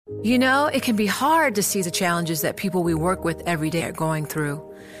You know, it can be hard to see the challenges that people we work with every day are going through.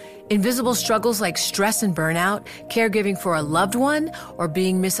 Invisible struggles like stress and burnout, caregiving for a loved one, or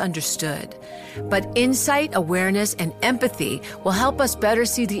being misunderstood. But insight, awareness, and empathy will help us better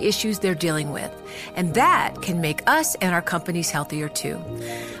see the issues they're dealing with. And that can make us and our companies healthier too.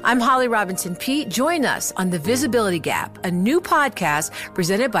 I'm Holly Robinson Pete. Join us on The Visibility Gap, a new podcast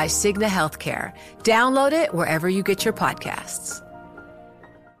presented by Cigna Healthcare. Download it wherever you get your podcasts.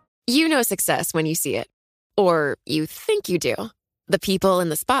 You know success when you see it. Or you think you do. The people in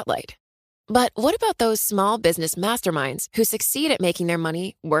the spotlight. But what about those small business masterminds who succeed at making their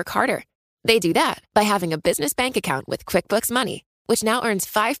money work harder? They do that by having a business bank account with QuickBooks Money, which now earns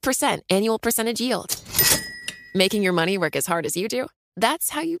 5% annual percentage yield. Making your money work as hard as you do?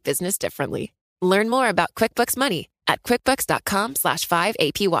 That's how you business differently. Learn more about QuickBooks Money at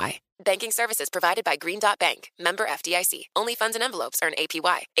quickbooks.com/5APY. Banking services provided by Green Dot Bank. Member FDIC. Only funds and envelopes earn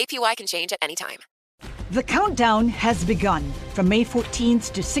APY. APY can change at any time. The countdown has begun. From May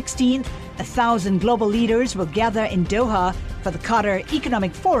 14th to 16th, 1,000 global leaders will gather in Doha for the Qatar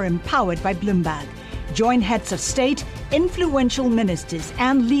Economic Forum powered by Bloomberg. Join heads of state, influential ministers,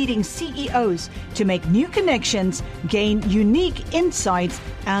 and leading CEOs to make new connections, gain unique insights,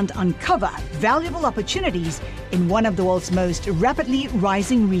 and uncover valuable opportunities in one of the world's most rapidly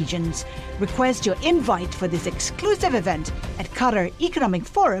rising regions. Request your invite for this exclusive event at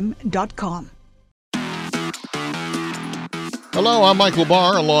QatarEconomicForum.com. Hello, I'm Michael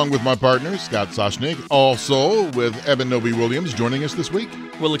Barr, along with my partner, Scott Soshnick, also with Evan Noby-Williams joining us this week.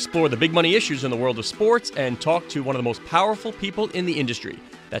 We'll explore the big money issues in the world of sports and talk to one of the most powerful people in the industry.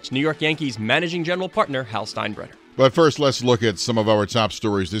 That's New York Yankees managing general partner Hal Steinbrenner. But first, let's look at some of our top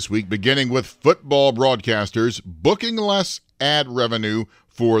stories this week, beginning with football broadcasters booking less ad revenue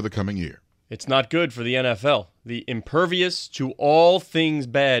for the coming year. It's not good for the NFL, the impervious to all things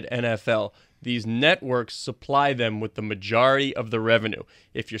bad NFL. These networks supply them with the majority of the revenue.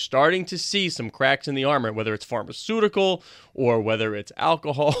 If you're starting to see some cracks in the armor, whether it's pharmaceutical or whether it's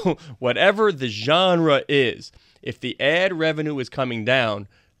alcohol, whatever the genre is, if the ad revenue is coming down,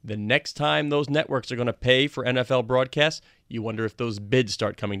 the next time those networks are going to pay for NFL broadcasts, you wonder if those bids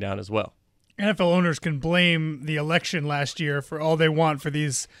start coming down as well. NFL owners can blame the election last year for all they want for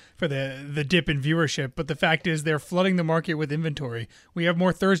the dip in viewership, but the fact is they're flooding the market with inventory. We have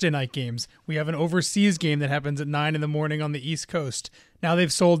more Thursday night games. We have an overseas game that happens at 9 in the morning on the East Coast. Now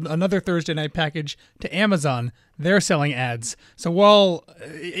they've sold another Thursday night package to Amazon. They're selling ads. So while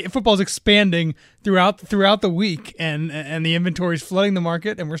football's expanding throughout the week and the inventory is flooding the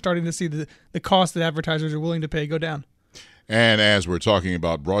market, and we're starting to see the cost that advertisers are willing to pay go down. And as we're talking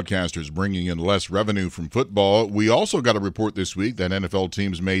about broadcasters bringing in less revenue from football, we also got a report this week that NFL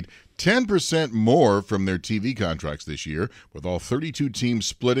teams made 10% more from their TV contracts this year, with all 32 teams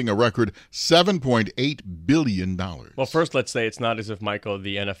splitting a record $7.8 billion. Well, first, let's say it's not as if, Michael,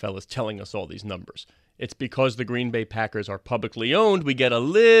 the NFL is telling us all these numbers. It's because the Green Bay Packers are publicly owned, we get a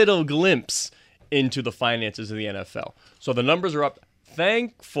little glimpse into the finances of the NFL. So the numbers are up,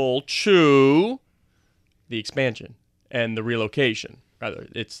 thankful to the expansion and the relocation. Rather,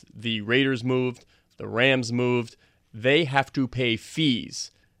 it's the Raiders moved, the Rams moved. They have to pay fees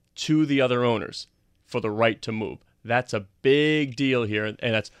to the other owners for the right to move. That's a big deal here,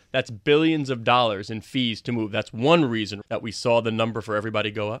 and that's billions of dollars in fees to move. That's one reason that we saw the number for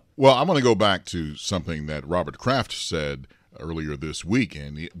everybody go up. Well, I'm going to go back to something that Robert Kraft said earlier this week,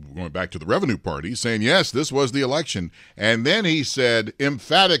 and going back to the revenue part, he's saying, yes, this was the election. And then he said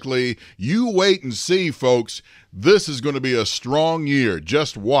emphatically, you wait and see, folks, this is going to be a strong year.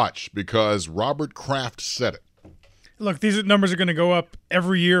 Just watch, because Robert Kraft said it. Look, these numbers are going to go up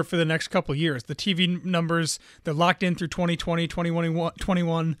every year for the next couple of years. The TV numbers, they're locked in through 2020,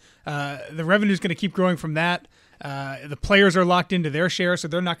 2021. The revenue is going to keep growing from that. The players are locked into their share, so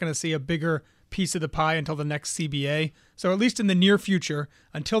they're not going to see a bigger piece of the pie until the next CBA. So at least in the near future,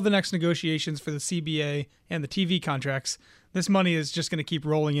 until the next negotiations for the CBA and the TV contracts, this money is just going to keep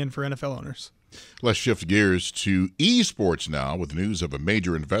rolling in for NFL owners. Let's shift gears to esports now, with news of a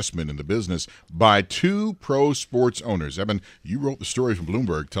major investment in the business by two pro sports owners. Evan, you wrote the story from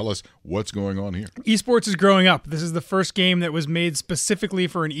Bloomberg. Tell us what's going on here. Esports is growing up. This is the first game that was made specifically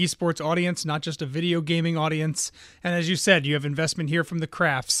for an esports audience, not just a video gaming audience. And as you said, you have investment here from the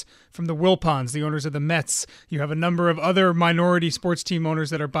Crafts, from the Wilpons, the owners of the Mets. You have a number of other minority sports team owners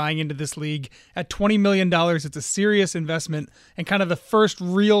that are buying into this league. At $20 million, it's a serious investment and kind of the first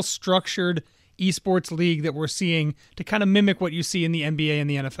real structured esports league that we're seeing to kind of mimic what you see in the NBA and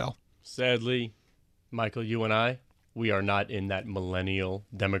the NFL. Sadly, Michael, you and I, We are not in that millennial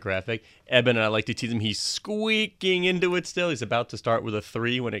demographic. Eben and I like to tease him. He's squeaking into it still. He's about to start with a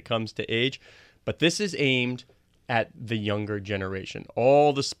 3 when it comes to age. But this is aimed at the younger generation.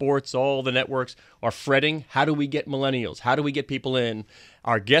 All the sports, all the networks are fretting, how do we get millennials? How do we get people in?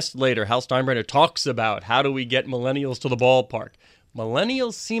 Our guest later, Hal Steinbrenner, talks about how do we get millennials to the ballpark.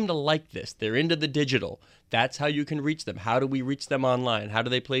 Millennials seem to like this. They're into the digital. That's how you can reach them. How do we reach them online? How do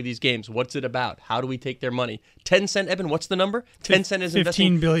they play these games? What's it about? How do we take their money? 10 Cent, Eben, what's the number? 10 Cent is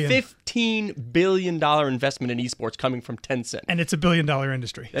investing $15 billion. $15 billion investment in esports coming from 10 Cent. And it's $1 billion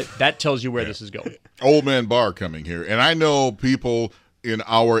industry. That tells you where this is going. Old Man Barr coming here. And I know people in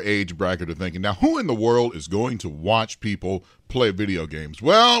our age bracket are thinking, now who in the world is going to watch people play video games?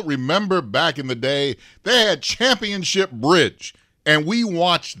 Well, remember back in the day, they had Championship Bridge, and we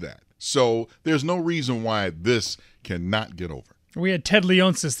watched that. So there's no reason why this cannot get over. We had Ted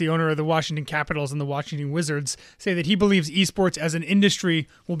Leonsis, the owner of the Washington Capitals and the Washington Wizards, say that he believes esports as an industry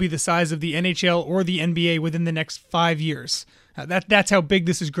will be the size of the NHL or the NBA within the next 5 years. That's how big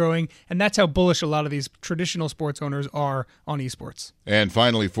this is growing, and that's how bullish a lot of these traditional sports owners are on esports. And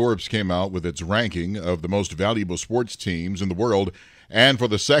finally, Forbes came out with its ranking of the most valuable sports teams in the world. And for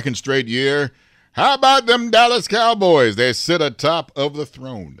the second straight year, how about them Dallas Cowboys? They sit atop of the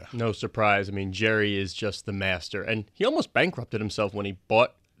throne. No surprise. I mean, Jerry is just the master. And he almost bankrupted himself when he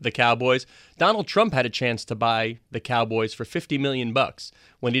bought the Cowboys. Donald Trump had a chance to buy the Cowboys for $50 million.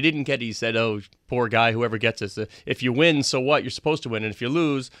 When he didn't get it, he said, oh, poor guy, whoever gets this. If you win, so what? You're supposed to win. And if you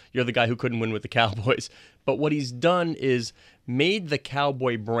lose, you're the guy who couldn't win with the Cowboys. But what he's done is made the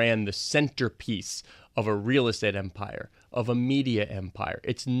Cowboy brand the centerpiece of a real estate empire, of a media empire.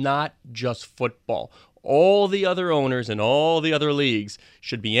 It's not just football. All the other owners and all the other leagues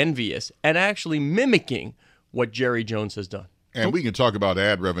should be envious and actually mimicking what Jerry Jones has done. And we can talk about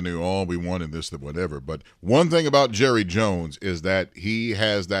ad revenue all we want in this, that whatever. But one thing about Jerry Jones is that he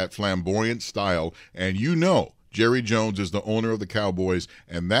has that flamboyant style. And you know Jerry Jones is the owner of the Cowboys,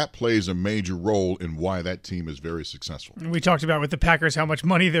 and that plays a major role in why that team is very successful. We talked about with the Packers how much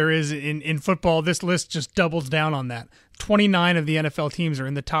money there is in football. This list just doubles down on that. 29 of the NFL teams are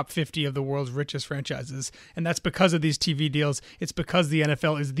in the top 50 of the world's richest franchises, and that's because of these TV deals. It's because the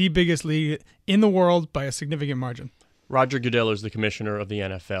NFL is the biggest league in the world by a significant margin. Roger Goodell is the commissioner of the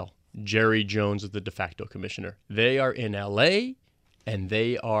NFL. Jerry Jones is the de facto commissioner. They are in L.A., and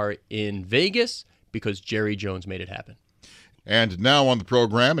they are in Vegas, because Jerry Jones made it happen. And now on the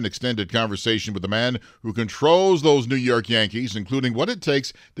program, an extended conversation with the man who controls those New York Yankees, including what it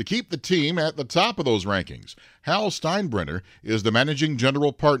takes to keep the team at the top of those rankings. Hal Steinbrenner is the managing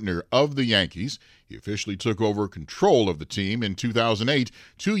general partner of the Yankees. He officially took over control of the team in 2008,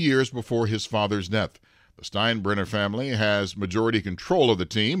 2 years before his father's death. The Steinbrenner family has majority control of the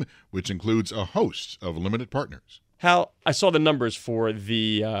team, which includes a host of limited partners. Hal, I saw the numbers for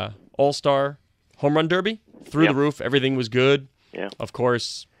the All-Star Home Run Derby. Through the roof, everything was good. Yeah. Of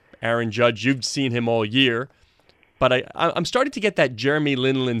course, Aaron Judge, you've seen him all year. But I'm starting to get that Jeremy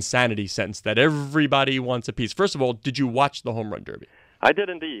Lin insanity sense that everybody wants a piece. First of all, did you watch the Home Run Derby? I did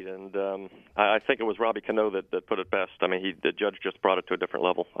indeed, and I think it was Robbie Cano that put it best. I mean, the Judge just brought it to a different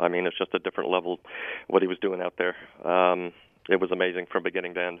level. I mean, it's just a different level what he was doing out there. It was amazing from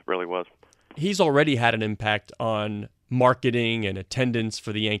beginning to end, it really was. He's already had an impact on marketing and attendance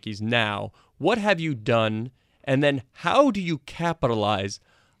for the Yankees now. What have you done, and then how do you capitalize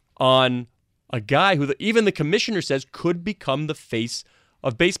on a guy who even the commissioner says could become the face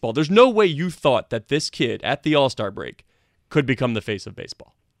of baseball? There's no way you thought that this kid at the All-Star break could become the face of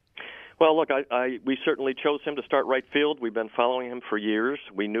baseball. Well, look, we certainly chose him to start right field. We've been following him for years.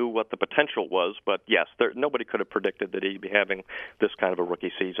 We knew what the potential was, but yes, nobody could have predicted that he'd be having this kind of a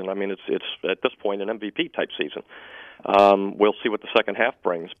rookie season. I mean, it's at this point an MVP type season. We'll see what the second half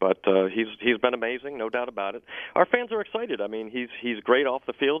brings, but he's been amazing, no doubt about it. Our fans are excited. I mean, he's great off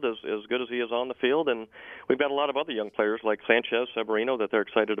the field, as good as he is on the field, and we've got a lot of other young players like Sanchez, Severino that they're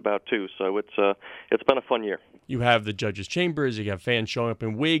excited about too. So it's been a fun year. You have the judges' chambers, you have fans showing up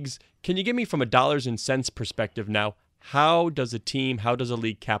in wigs. Can you give me from a dollars and cents perspective now, how does a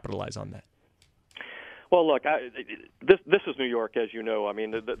league capitalize on that? Well, look, this is New York, as you know. I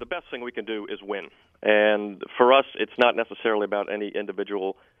mean, the best thing we can do is win. And for us, it's not necessarily about any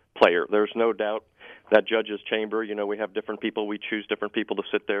individual player. There's no doubt that judges' chamber, we have different people. We choose different people to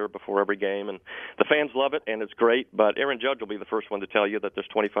sit there before every game. And the fans love it, and it's great. But Aaron Judge will be the first one to tell you that there's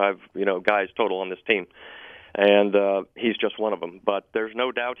 25, guys total on this team. And he's just one of them. But there's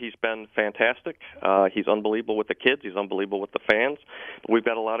no doubt he's been fantastic. He's unbelievable with the kids. He's unbelievable with the fans. But we've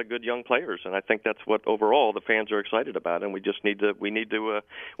got a lot of good young players, and I think that's what overall the fans are excited about. And we just need to win.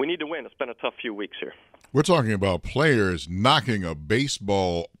 It's been a tough few weeks here. We're talking about players knocking a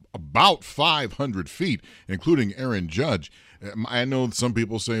baseball about 500 feet, including Aaron Judge. I know some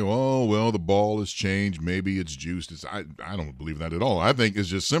people say, oh, well, the ball has changed. Maybe it's juiced. I don't believe that at all. I think it's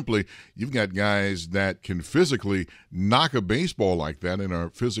just simply you've got guys that can physically knock a baseball like that and are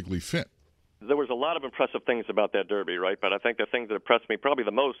physically fit. There was a lot of impressive things about that Derby, right? But I think the thing that impressed me probably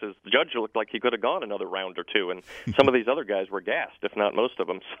the most is the Judge looked like he could have gone another round or two, and some of these other guys were gassed, if not most of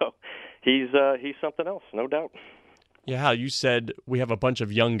them. So he's something else, no doubt. Yeah, Hal, you said we have a bunch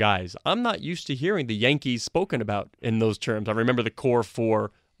of young guys. I'm not used to hearing the Yankees spoken about in those terms. I remember the core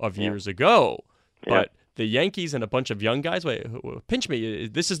four of years ago, but the Yankees and a bunch of young guys. Wait, pinch me.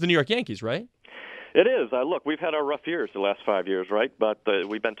 This is the New York Yankees, right? It is. Look, we've had our rough years the last 5 years, right? But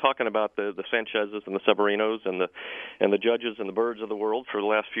we've been talking about the Sanchez's and the Severinos and the Judges and the Birds of the world for the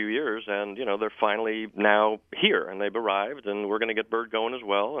last few years, and they're finally now here, and they've arrived, and we're going to get Bird going as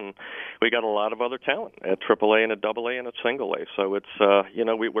well, and we got a lot of other talent at AAA and at AA and at Single A. So it's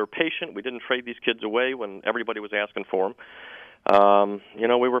we're patient. We didn't trade these kids away when everybody was asking for them.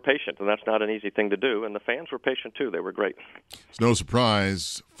 We were patient, and that's not an easy thing to do. And the fans were patient, too. They were great. It's no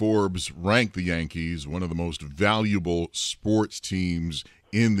surprise Forbes ranked the Yankees one of the most valuable sports teams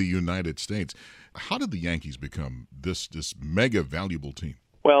in the United States. How did the Yankees become this mega valuable team?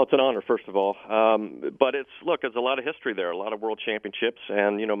 Well, it's an honor, first of all. But there's a lot of history there, a lot of world championships.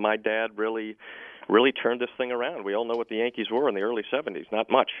 And, my dad really turned this thing around. We all know what the Yankees were in the early 70s, not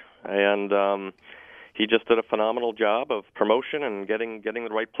much. And he just did a phenomenal job of promotion and getting the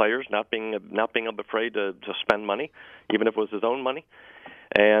right players, not being afraid to spend money, even if it was his own money,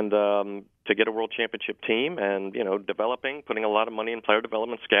 and to get a world championship team, and developing, putting a lot of money in player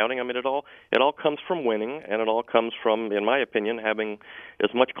development, scouting. I mean, it all comes from winning, and it all comes from, in my opinion, having as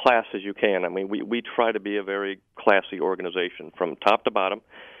much class as you can. I mean, we try to be a very classy organization from top to bottom.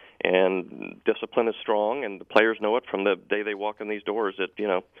 And discipline is strong, and the players know it from the day they walk in these doors at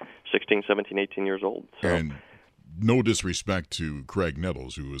 16, 17, 18 years old. So. And no disrespect to Craig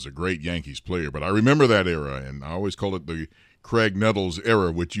Nettles, who was a great Yankees player, but I remember that era, and I always call it the Craig Nettles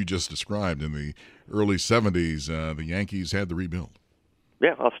era, which you just described. In the early 70s, the Yankees had the rebuild.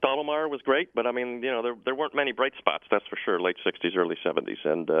 Yeah, Stottlemyre was great, but I mean, there weren't many bright spots, that's for sure. Late '60s, early '70s,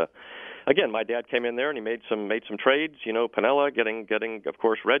 and again, my dad came in there and he made some trades. Piniella, getting of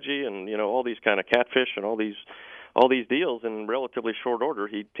course Reggie, and all these kind of Catfish and all these deals in relatively short order.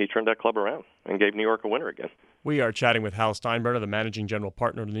 He turned that club around and gave New York a winner again. We are chatting with Hal Steinbrenner, the managing general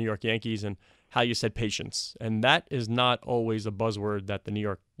partner of the New York Yankees, and how you said patience, and that is not always a buzzword that the New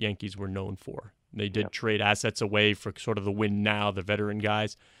York Yankees were known for. They did trade assets away for sort of the win now, the veteran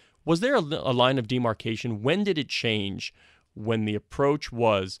guys. Was there a line of demarcation? When did it change? When the approach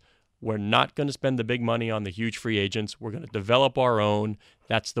was, we're not going to spend the big money on the huge free agents. We're going to develop our own.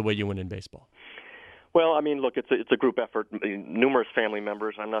 That's the way you win in baseball. Well, I mean, look, it's a group effort. Numerous family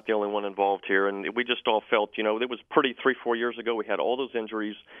members. I'm not the only one involved here, and we just all felt, it was pretty 3-4 years ago. We had all those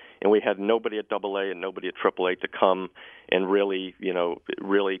injuries, and we had nobody at AA and nobody at AAA to come and really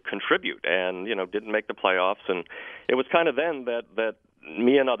contribute, and didn't make the playoffs. And it was kind of then that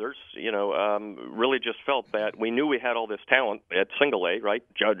me and others, really just felt that we knew we had all this talent at Single A, right?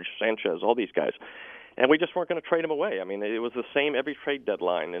 Judge, Sanchez, all these guys. And we just weren't going to trade them away. I mean, it was the same every trade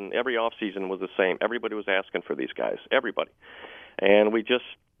deadline, and every offseason was the same. Everybody was asking for these guys, everybody. And we just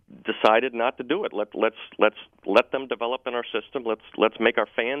decided not to do it. Let's let them develop in our system. Let's make our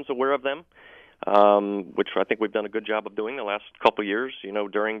fans aware of them, which I think we've done a good job of doing the last couple of years,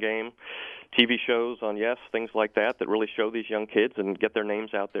 during game, TV shows on Yes, things like that really show these young kids and get their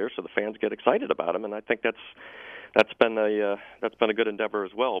names out there so the fans get excited about them. And I think that's been a good endeavor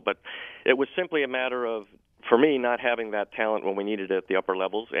as well. But it was simply a matter of, for me, not having that talent when we needed it at the upper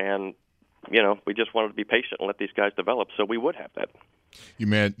levels, and we just wanted to be patient and let these guys develop, so we would have that.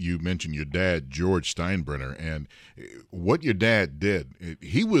 You mentioned your dad, George Steinbrenner, and what your dad did.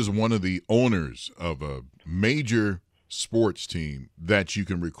 He was one of the owners of a major sports team that you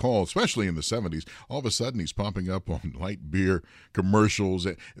can recall, especially in the 70s. All of a sudden, he's popping up on light beer commercials.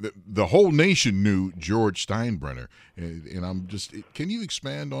 The whole nation knew George Steinbrenner. And I'm just, can you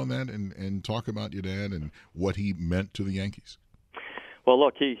expand on that and talk about your dad and what he meant to the Yankees? Well,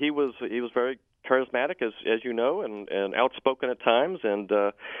 look, he was very charismatic, as you know, and outspoken at times, and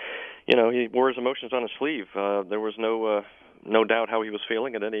he wore his emotions on his sleeve. There was no doubt how he was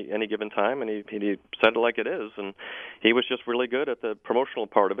feeling at any given time, and he said it like it is. And he was just really good at the promotional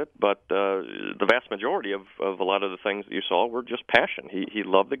part of it. But the vast majority of a lot of the things that you saw were just passion. He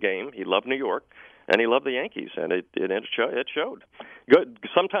loved the game, he loved New York, and he loved the Yankees, and it showed. Good,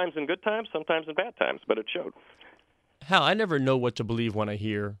 sometimes in good times, sometimes in bad times, but it showed. Hal, I never know what to believe when I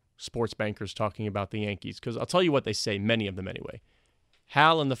hear sports bankers talking about the Yankees, because I'll tell you what they say, many of them anyway.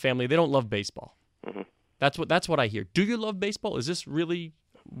 Hal and the family, they don't love baseball. Mm-hmm. That's what I hear. Do you love baseball? Is this really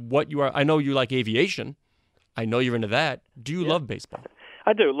what you are? I know you like aviation. I know you're into that. Do you love baseball?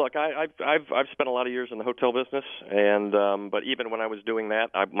 I do. Look, I've spent a lot of years in the hotel business, and but even when I was doing that,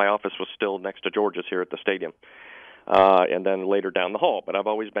 my office was still next to George's here at the stadium, and then later down the hall. But I've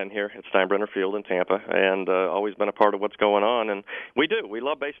always been here at Steinbrenner Field in Tampa, and always been a part of what's going on. And we do. We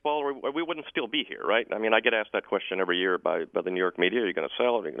love baseball, or we wouldn't still be here, right? I mean, I get asked that question every year by the New York media. Are you going to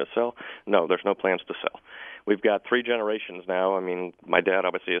sell? Are you going to sell? No, there's no plans to sell. We've got 3 generations now. I mean, my dad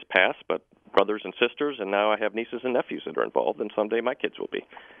obviously has passed, but brothers and sisters, and now I have nieces and nephews that are involved, and someday my kids will be.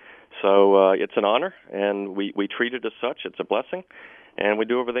 So it's an honor, and we treat it as such. It's a blessing, and we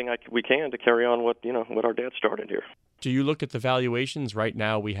do everything we can to carry on what our dad started here. Do you look at the valuations? Right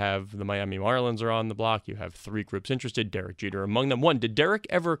now we have the Miami Marlins are on the block. You have 3 groups interested, Derek Jeter among them. One, did Derek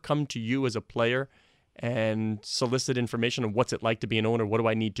ever come to you as a player and solicit information on what's it like to be an owner? What do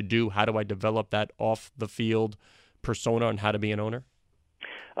I need to do? How do I develop that off-the-field persona on how to be an owner?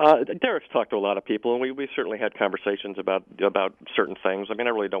 Derek's talked to a lot of people, and we certainly had conversations about certain things. I mean, I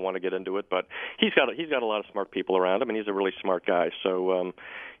really don't want to get into it, but he's got a lot of smart people around him, and he's a really smart guy. So,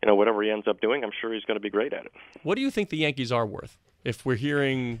 whatever he ends up doing, I'm sure he's going to be great at it. What do you think the Yankees are worth? If we're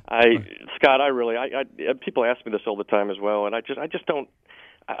hearing, Scott, people ask me this all the time as well, and I just don't.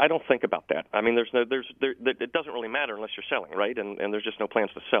 I don't think about that. I mean, it doesn't really matter unless you're selling, right? And there's just no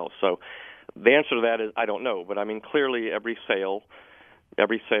plans to sell. So the answer to that is I don't know. But I mean, clearly every sale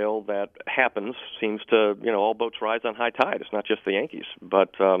that happens seems to, all boats rise on high tide. It's not just the Yankees. But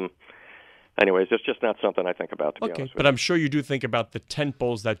anyways, it's just not something I think about, to be honest with you. But I'm sure you do think about the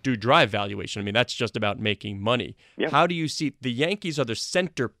tentpoles that do drive valuation. I mean, that's just about making money. Yeah. How do you see the Yankees are the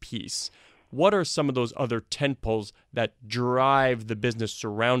centerpiece? What are some of those other tentpoles that drive the business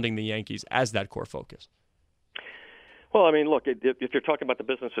surrounding the Yankees as that core focus? Well, I mean, look, if you're talking about the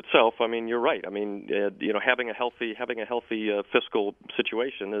business itself, I mean, you're right. I mean, having a healthy fiscal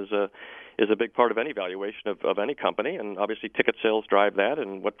situation is a big part of any valuation of any company, and obviously ticket sales drive that,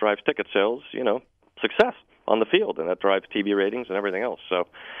 and what drives ticket sales, success on the field, and that drives TV ratings and everything else. So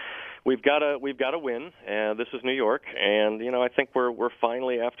we've got to win, and this is New York, and I think we're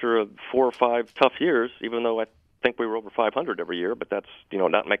finally, after 4 or 5 tough years, even though I think we were over 500 every year, but that's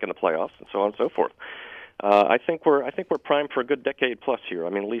not making the playoffs and so on and so forth. I think we're primed for a good decade plus here.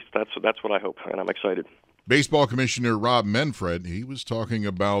 I mean, at least that's what I hope, and I'm excited. Baseball Commissioner Rob Manfred, he was talking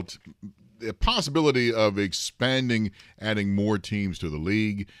about the possibility of expanding, adding more teams to the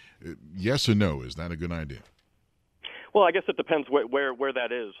league. Yes or no? Is that a good idea? Well, I guess it depends where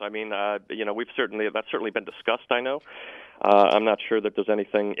that is. I mean, that's certainly been discussed, I know. I'm not sure that there's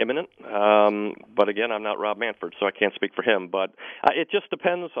anything imminent. But again, I'm not Rob Manfred, so I can't speak for him. But it just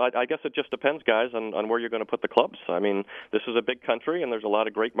depends. I guess it just depends, guys, on where you're going to put the clubs. I mean, this is a big country, and there's a lot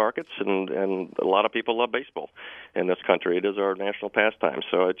of great markets, and a lot of people love baseball in this country. It is our national pastime.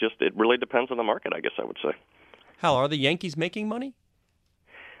 So it really depends on the market, I guess I would say. Hal, are the Yankees making money?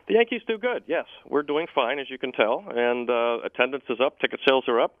 The Yankees do good, yes. We're doing fine, as you can tell, and attendance is up, ticket sales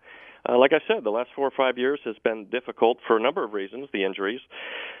are up. Like I said, the last 4 or 5 years has been difficult for a number of reasons, the injuries,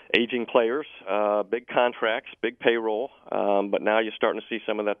 aging players, big contracts, big payroll, but now you're starting to see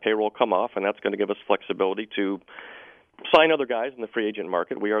some of that payroll come off, and that's going to give us flexibility to sign other guys in the free agent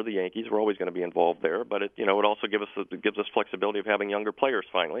market. We are the Yankees. We're always going to be involved there, but it also gives us flexibility of having younger players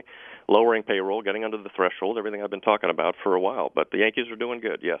finally, lowering payroll, getting under the threshold, everything I've been talking about for a while. But the Yankees are doing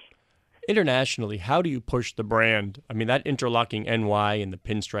good, yes. Internationally, how do you push the brand? I mean, that interlocking NY and the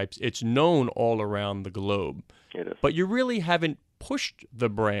pinstripes, it's known all around the globe. It is. But you really haven't pushed the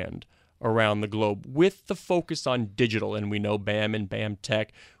brand around the globe with the focus on digital, and we know BAM and BAM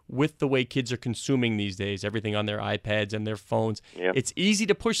Tech, with the way kids are consuming these days, everything on their iPads and their phones. Yep. It's easy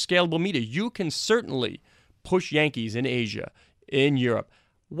to push scalable media. You can certainly push Yankees in Asia, in Europe.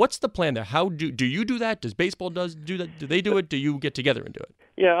 What's the plan there? How do you do that? Does baseball do that? Do they do it? Do you get together and do it?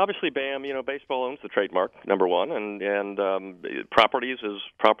 Yeah, obviously BAM, baseball owns the trademark, number one, and properties is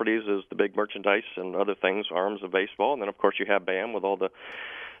the big merchandise and other things, arms of baseball, and then of course you have BAM with all the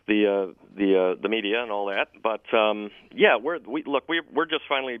media and all that. But we're just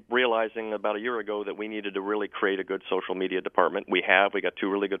finally realizing about a year ago that we needed to really create a good social media department. We got 2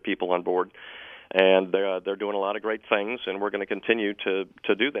 really good people on board, and they're doing a lot of great things, and we're going to continue to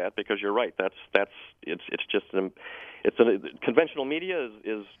do that, because you're right. Conventional media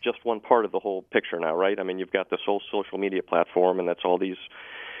is just one part of the whole picture now, right? I mean, you've got this whole social media platform, and that's all these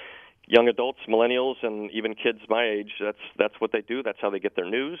young adults, millennials, and even kids my age, that's what they do. That's how they get their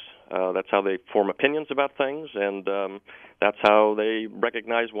news. That's how they form opinions about things, and that's how they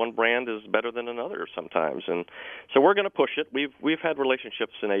recognize one brand is better than another sometimes. And so we're going to push it. We've had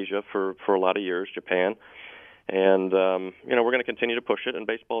relationships in Asia for a lot of years, Japan. And we're going to continue to push it, and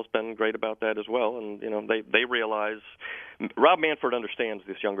baseball's been great about that as well. And they realize Rob Manfred understands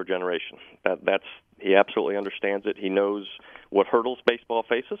this younger generation. He absolutely understands it. He knows what hurdles baseball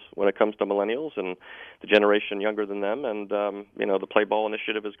faces when it comes to millennials and the generation younger than them. And the Play Ball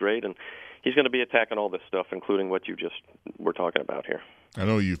initiative is great, and he's going to be attacking all this stuff, including what you just were talking about here. I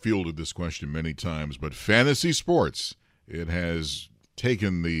know you fielded this question many times, but fantasy sports, it has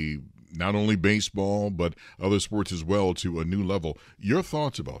taken not only baseball, but other sports as well, to a new level. Your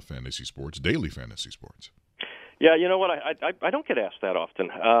thoughts about fantasy sports, daily fantasy sports? Yeah, you know what? I don't get asked that often.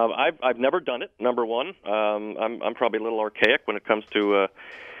 I've never done it. Number one, I'm probably a little archaic when it comes to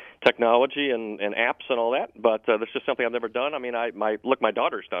technology and apps and all that. But that's just something I've never done. I mean, my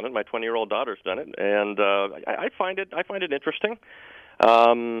daughter's done it. My 20-year-old daughter's done it, and I find it interesting.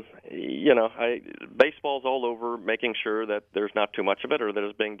 Baseball's all over making sure that there's not too much of it, or that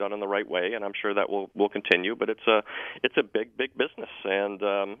it's being done in the right way, and I'm sure that will continue. But it's a big business, and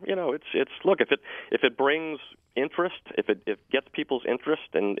it's look, if it brings interest, if it gets people's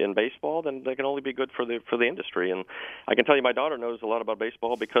interest in baseball, then they can only be good for the industry. And I can tell you, my daughter knows a lot about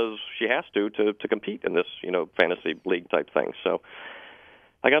baseball because she has to compete in this fantasy league type thing. So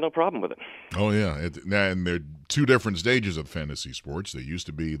I got no problem with it. Oh, yeah. And there are two different stages of fantasy sports. There used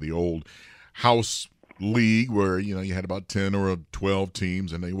to be the old house league where, you had about 10 or 12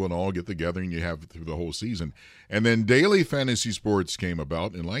 teams, and they would all get together, and you have it through the whole season. And then daily fantasy sports came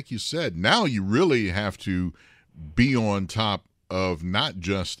about, and like you said, now you really have to be on top of not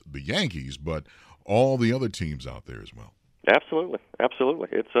just the Yankees, but all the other teams out there as well. Absolutely.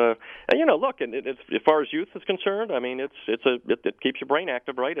 It's look, and as far as youth is concerned, I mean, it keeps your brain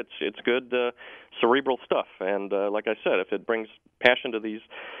active, right? It's good cerebral stuff, and like I said, if it brings passion to these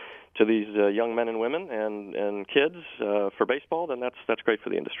young men and women and kids for baseball, then that's great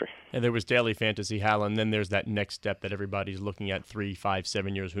for the industry. And there was daily fantasy, Hal, and then there's that next step that everybody's looking at, 3, 5,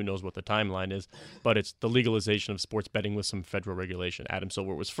 7 years, who knows what the timeline is, but it's the legalization of sports betting with some federal regulation. Adam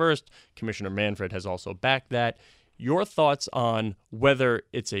Silver was first. Commissioner Manfred has also backed that. Your thoughts on whether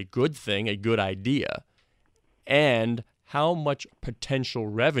it's a good thing, a good idea, and how much potential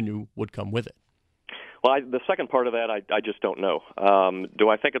revenue would come with it? Well, the second part of that, I just don't know. Do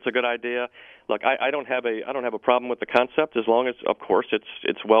I think it's a good idea? Look, I don't have a problem with the concept as long as, of course,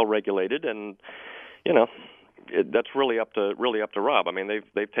 it's well regulated, and that's really up to Rob. I mean,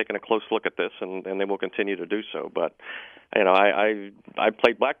 they've taken a close look at this, and they will continue to do so. But I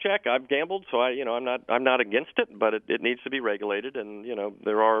played blackjack. I've gambled, so I'm not against it, but it needs to be regulated, and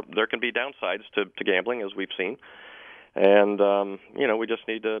there can be downsides to gambling, as we've seen. And, we just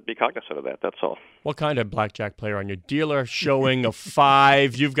need to be cognizant of that. That's all. What kind of blackjack player on your dealer showing a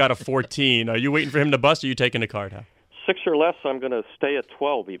 5? You've got a 14. Are you waiting for him to bust, or are you taking a card, huh? 6 or less, I'm going to stay at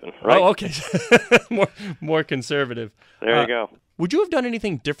 12 even, right? Oh, okay. more conservative. There you go. Would you have done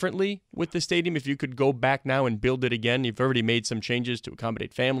anything differently with the stadium if you could go back now and build it again? You've already made some changes to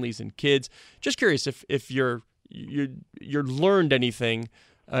accommodate families and kids. Just curious if you're learned anything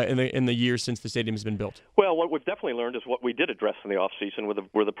in the years since the stadium has been built. Well, what we've definitely learned is what we did address in the off season with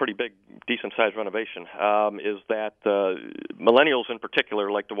a pretty big, decent-sized renovation. Is that millennials in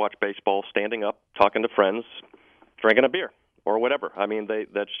particular like to watch baseball standing up, talking to friends, drinking a beer or whatever. I mean,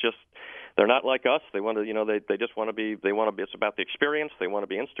 they're not like us. They want to, they just want to be. They want to be. It's about the experience. They want to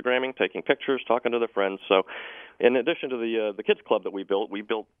be Instagramming, taking pictures, talking to their friends. So, in addition to the kids club that we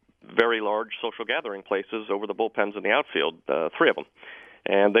built very large social gathering places over the bullpens in the outfield, 3 of them.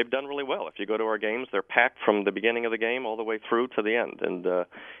 And they've done really well. If you go to our games, they're packed from the beginning of the game all the way through to the end, and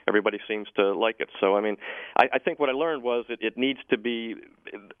everybody seems to like it. So, I mean, I think what I learned was it needs to be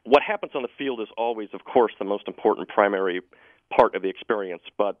 – what happens on the field is always, of course, the most important primary part of the experience,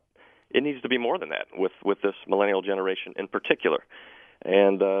 but it needs to be more than that with this millennial generation in particular.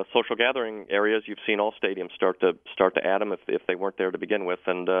 And social gathering areas, you've seen all stadiums start to add them if they weren't there to begin with,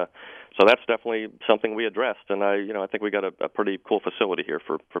 and so that's definitely something we addressed. And I think we got a pretty cool facility here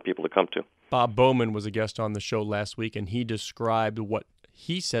for people to come to. Bob Bowman was a guest on the show last week, and he described what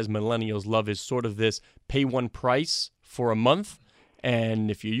he says millennials love is sort of this pay one price for a month,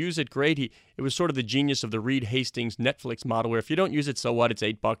 and if you use it, great. It was sort of the genius of the Reed Hastings Netflix model, where if you don't use it, so what? It's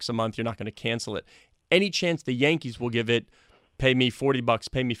 $8 a month. You're not going to cancel it. Any chance the Yankees will give it? Pay me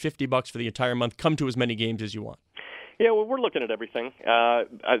 $40, pay me $50 for the entire month. Come to as many games as you want. Yeah, well, we're looking at everything.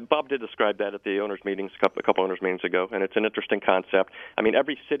 Bob did describe that at the owners' meetings a couple owners' meetings ago, and it's an interesting concept. I mean,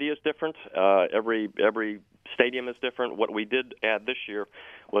 every city is different. Every stadium is different. What we did add this year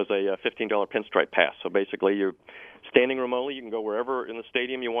was a $15 pinstripe pass. So basically, you're standing room only. You can go wherever in the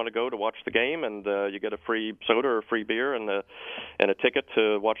stadium you want to go to watch the game, and you get a free soda or a free beer and a ticket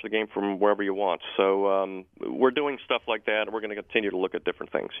to watch the game from wherever you want. So we're doing stuff like that, and we're going to continue to look at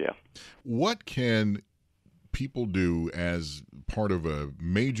different things, yeah. What can people do as part of a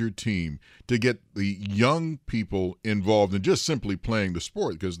major team to get the young people involved in just simply playing the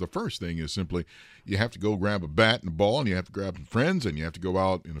sport? Because the first thing is simply you have to go grab a bat and a ball, and you have to grab some friends, and you have to go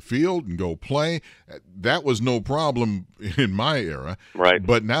out in the field and go play. That was no problem in my era. Right.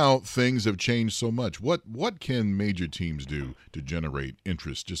 But now things have changed so much. What can major teams do to generate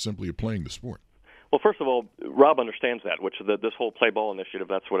interest just simply of playing the sport? Well, first of all, Rob understands that, which this whole Play Ball initiative,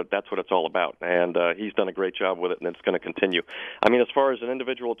 that's what it's all about, and he's done a great job with it, and it's going to continue. I mean, as far as an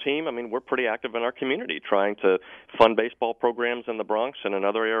individual team, I mean, we're pretty active in our community, trying to fund baseball programs in the Bronx and in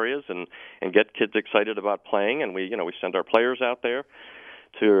other areas, and get kids excited about playing. And we send our players out there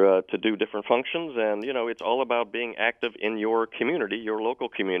to do different functions, and it's all about being active in your community, your local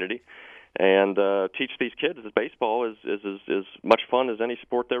community. And teach these kids that baseball is as much fun as any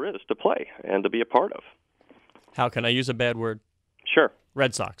sport there is to play and to be a part of. How can I use a bad word? Sure.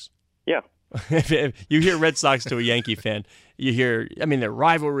 Red Sox. Yeah. If you hear Red Sox to a Yankee fan, you hear, I mean, their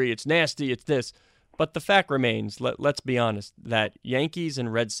rivalry, it's nasty, it's this. But the fact remains, let's be honest, that Yankees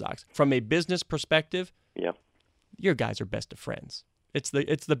and Red Sox, from a business perspective, yeah, your guys are best of friends. It's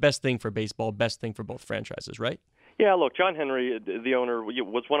the best thing for baseball, best thing for both franchises, right? Yeah, look, John Henry, the owner,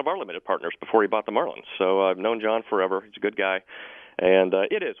 was one of our limited partners before he bought the Marlins. So I've known John forever. He's a good guy. And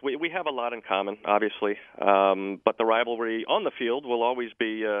it is. We have a lot in common, obviously. But the rivalry on the field will always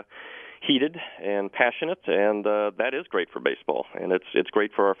be heated and passionate, and that is great for baseball. And it's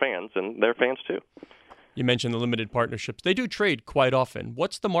great for our fans, and their fans too. You mentioned the limited partnerships. They do trade quite often.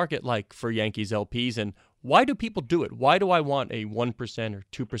 What's the market like for Yankees LPs, and why do people do it? Why do I want a 1% or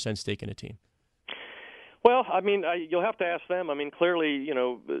 2% stake in a team? Well, I mean, you'll have to ask them. I mean, clearly,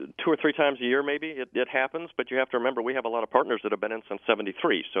 2 or 3 times a year maybe it happens, but you have to remember we have a lot of partners that have been in since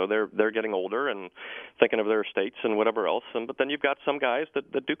 '73, so they're getting older and thinking of their estates and whatever else. But then you've got some guys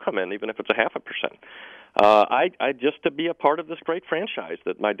that do come in, even if it's a 0.5%. I just to be a part of this great franchise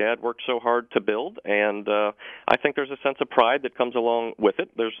that my dad worked so hard to build, and I think there's a sense of pride that comes along with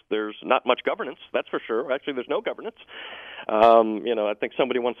it. There's not much governance, that's for sure. Actually, there's no governance. I think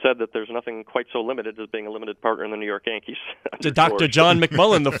somebody once said that there's nothing quite so limited as being a limited partner in the New York Yankees. Dr. John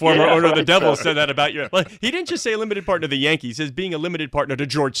McMullen, the former owner of the Devils, said that about you. Well, he didn't just say a limited partner to the Yankees. He says being a limited partner to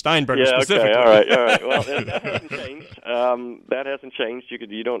George Steinbrenner specifically. Okay, all right. Well, that hasn't changed. That hasn't changed.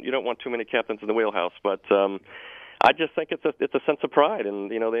 You don't want too many captains in the wheelhouse, but I just think it's a sense of pride, and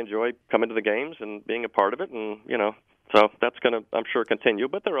they enjoy coming to the games and being a part of it, and so that's going to, I'm sure, continue.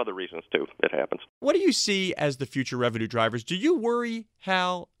 But there are other reasons too. It happens. What do you see as the future revenue drivers? Do you worry,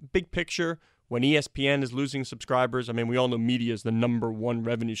 Hal, big picture, when ESPN is losing subscribers? I mean, we all know media is the number one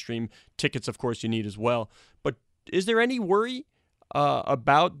revenue stream. Tickets, of course, you need as well. But is there any worry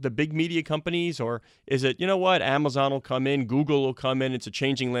about the big media companies, or is it, Amazon will come in, Google will come in, it's a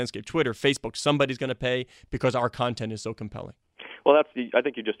changing landscape, Twitter, Facebook, somebody's going to pay because our content is so compelling? Well, I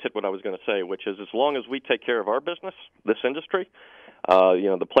think you just hit what I was going to say, which is as long as we take care of our business, this industry,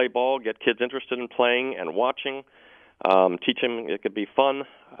 the play ball, get kids interested in playing and watching, teach them it could be fun,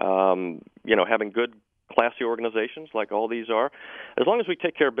 having good, classy organizations like all these are. As long as we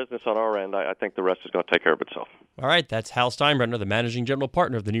take care of business on our end, I think the rest is going to take care of itself. All right, that's Hal Steinbrenner, the managing general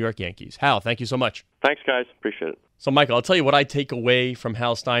partner of the New York Yankees. Hal, thank you so much. Thanks, guys. Appreciate it. So, Michael, I'll tell you what I take away from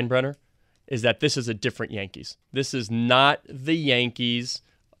Hal Steinbrenner is that this is a different Yankees. This is not the Yankees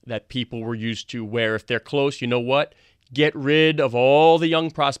that people were used to, where if they're close, you know what? Get rid of all the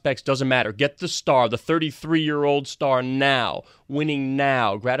young prospects, doesn't matter. Get the star, the 33-year-old star now, winning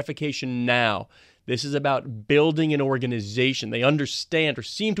now, gratification now. This is about building an organization. They understand or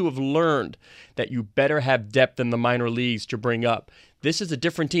seem to have learned that you better have depth in the minor leagues to bring up. This is a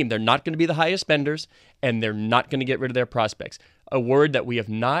different team. They're not going to be the highest spenders, and they're not going to get rid of their prospects. A word that we have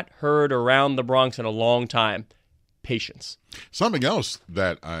not heard around the Bronx in a long time. Patience. Something else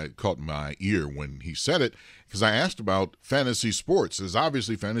that I caught my ear when he said it, because I asked about fantasy sports, is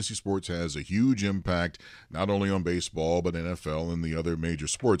obviously fantasy sports has a huge impact, not only on baseball, but NFL and the other major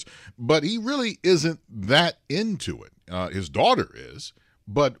sports. But he really isn't that into it. His daughter is.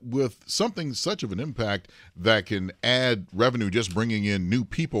 But with something such of an impact that can add revenue, just bringing in new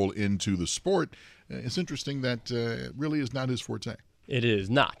people into the sport, it's interesting that really is not his forte. It is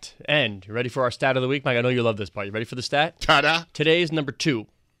not. And you ready for our stat of the week, Mike? I know you love this part. You ready for the stat? Ta-da! Today is number 2.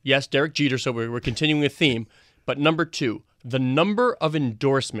 Yes, Derek Jeter, so we're continuing a theme. But number 2, the number of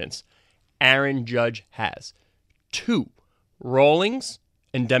endorsements Aaron Judge has. 2. Rawlings,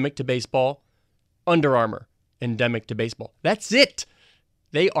 endemic to baseball. Under Armour, endemic to baseball. That's it.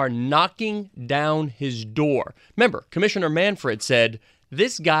 They are knocking down his door. Remember, Commissioner Manfred said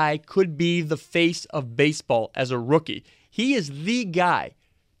this guy could be the face of baseball as a rookie. He is the guy.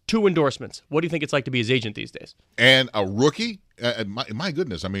 2 endorsements. What do you think it's like to be his agent these days? And a rookie? My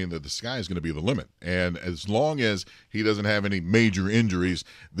goodness, I mean, the sky is going to be the limit. And as long as he doesn't have any major injuries,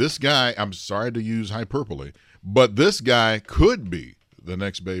 this guy, I'm sorry to use hyperbole, but this guy could be the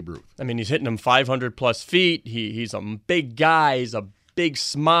next Babe Ruth. I mean, he's hitting him 500-plus feet. He's a big guy. He's a big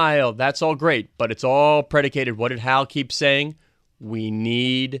smile. That's all great, but it's all predicated. What did Hal keep saying? We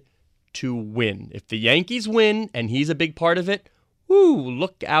need to win. If the Yankees win, and he's a big part of it,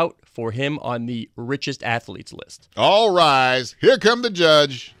 look out for him on the richest athletes list. All rise. Here come the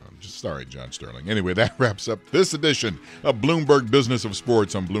judge. Sorry, John Sterling. Anyway, that wraps up this edition of Bloomberg Business of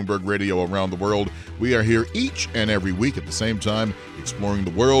Sports on Bloomberg Radio around the world. We are here each and every week at the same time, exploring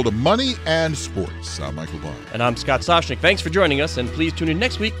the world of money and sports. I'm Michael Barr. And I'm Scott Soshnick. Thanks for joining us, and please tune in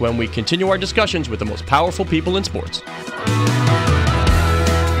next week when we continue our discussions with the most powerful people in sports.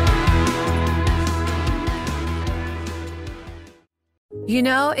 You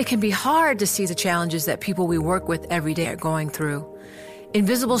know, it can be hard to see the challenges that people we work with every day are going through.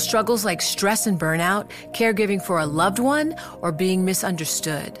 Invisible struggles like stress and burnout, caregiving for a loved one, or being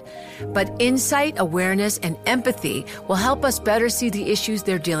misunderstood. But insight, awareness, and empathy will help us better see the issues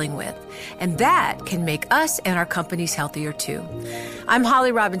they're dealing with. And that can make us and our companies healthier too. I'm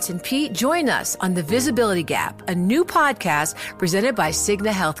Holly Robinson Peete. Join us on The Visibility Gap, a new podcast presented by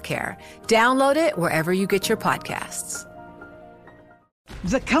Cigna Healthcare. Download it wherever you get your podcasts.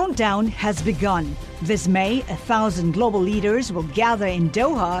 The countdown has begun. This May, 1,000 global leaders will gather in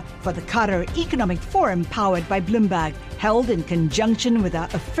Doha for the Qatar Economic Forum powered by Bloomberg, held in conjunction with our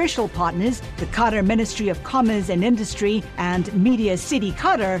official partners, the Qatar Ministry of Commerce and Industry and Media City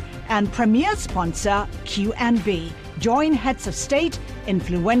Qatar, and premier sponsor QNB. Join heads of state,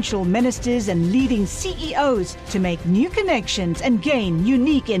 influential ministers, and leading CEOs to make new connections and gain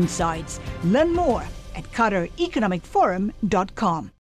unique insights. Learn more at QatarEconomicForum.com.